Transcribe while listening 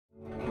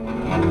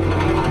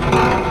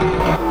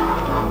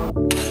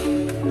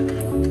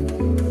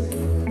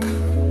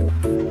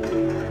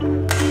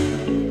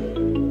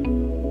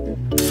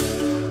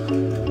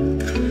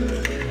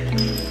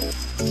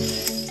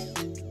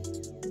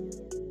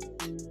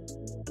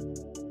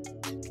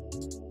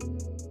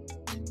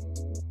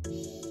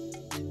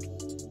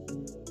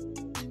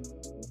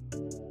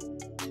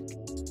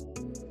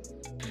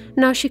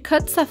Now she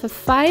cuts off a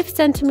 5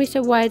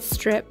 cm wide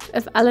strip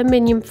of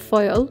aluminium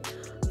foil,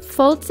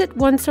 folds it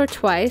once or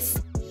twice,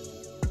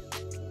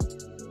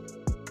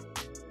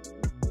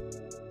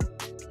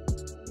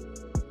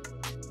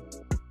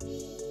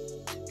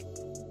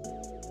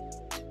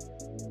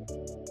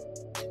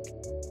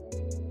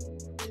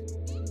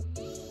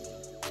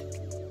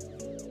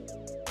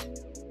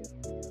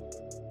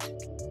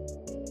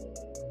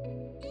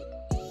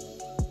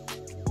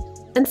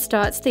 and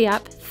starts the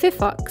app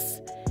Phyphox.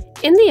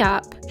 In the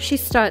app, she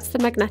starts the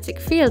magnetic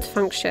field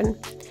function.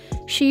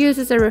 She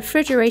uses a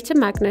refrigerator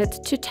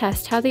magnet to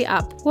test how the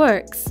app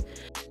works.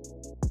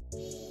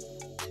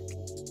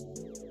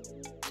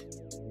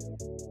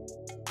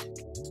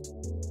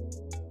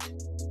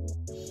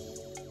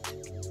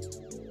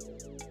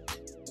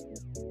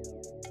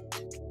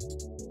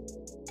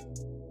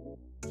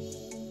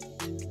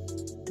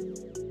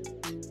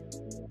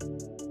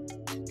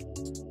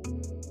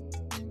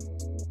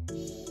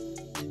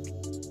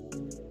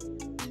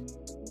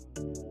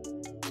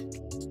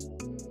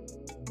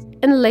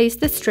 And lays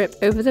the strip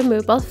over the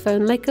mobile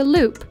phone like a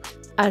loop,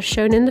 as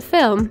shown in the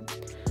film.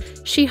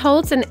 She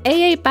holds an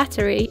AA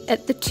battery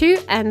at the two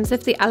ends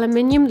of the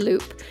aluminium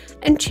loop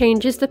and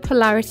changes the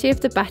polarity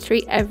of the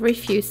battery every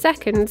few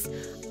seconds,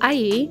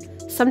 i.e.,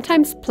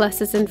 sometimes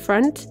plus is in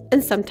front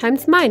and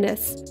sometimes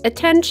minus.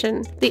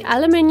 Attention! The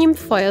aluminium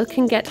foil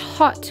can get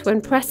hot when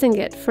pressing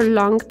it for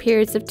long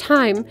periods of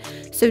time,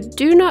 so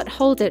do not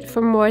hold it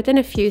for more than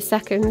a few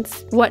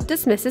seconds. What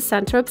does Mrs.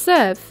 Santa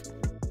observe?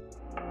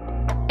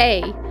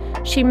 A.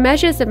 She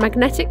measures a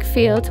magnetic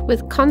field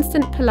with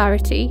constant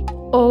polarity,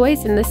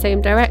 always in the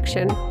same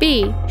direction.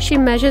 B. She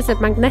measures a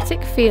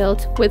magnetic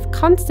field with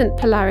constant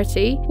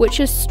polarity,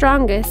 which is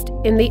strongest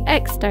in the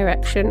X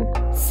direction.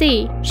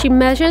 C. She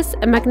measures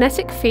a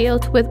magnetic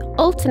field with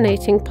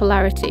alternating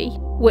polarity,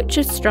 which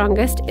is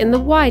strongest in the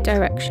Y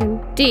direction.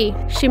 D.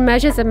 She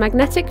measures a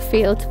magnetic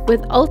field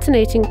with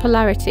alternating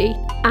polarity,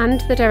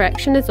 and the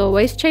direction is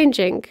always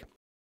changing.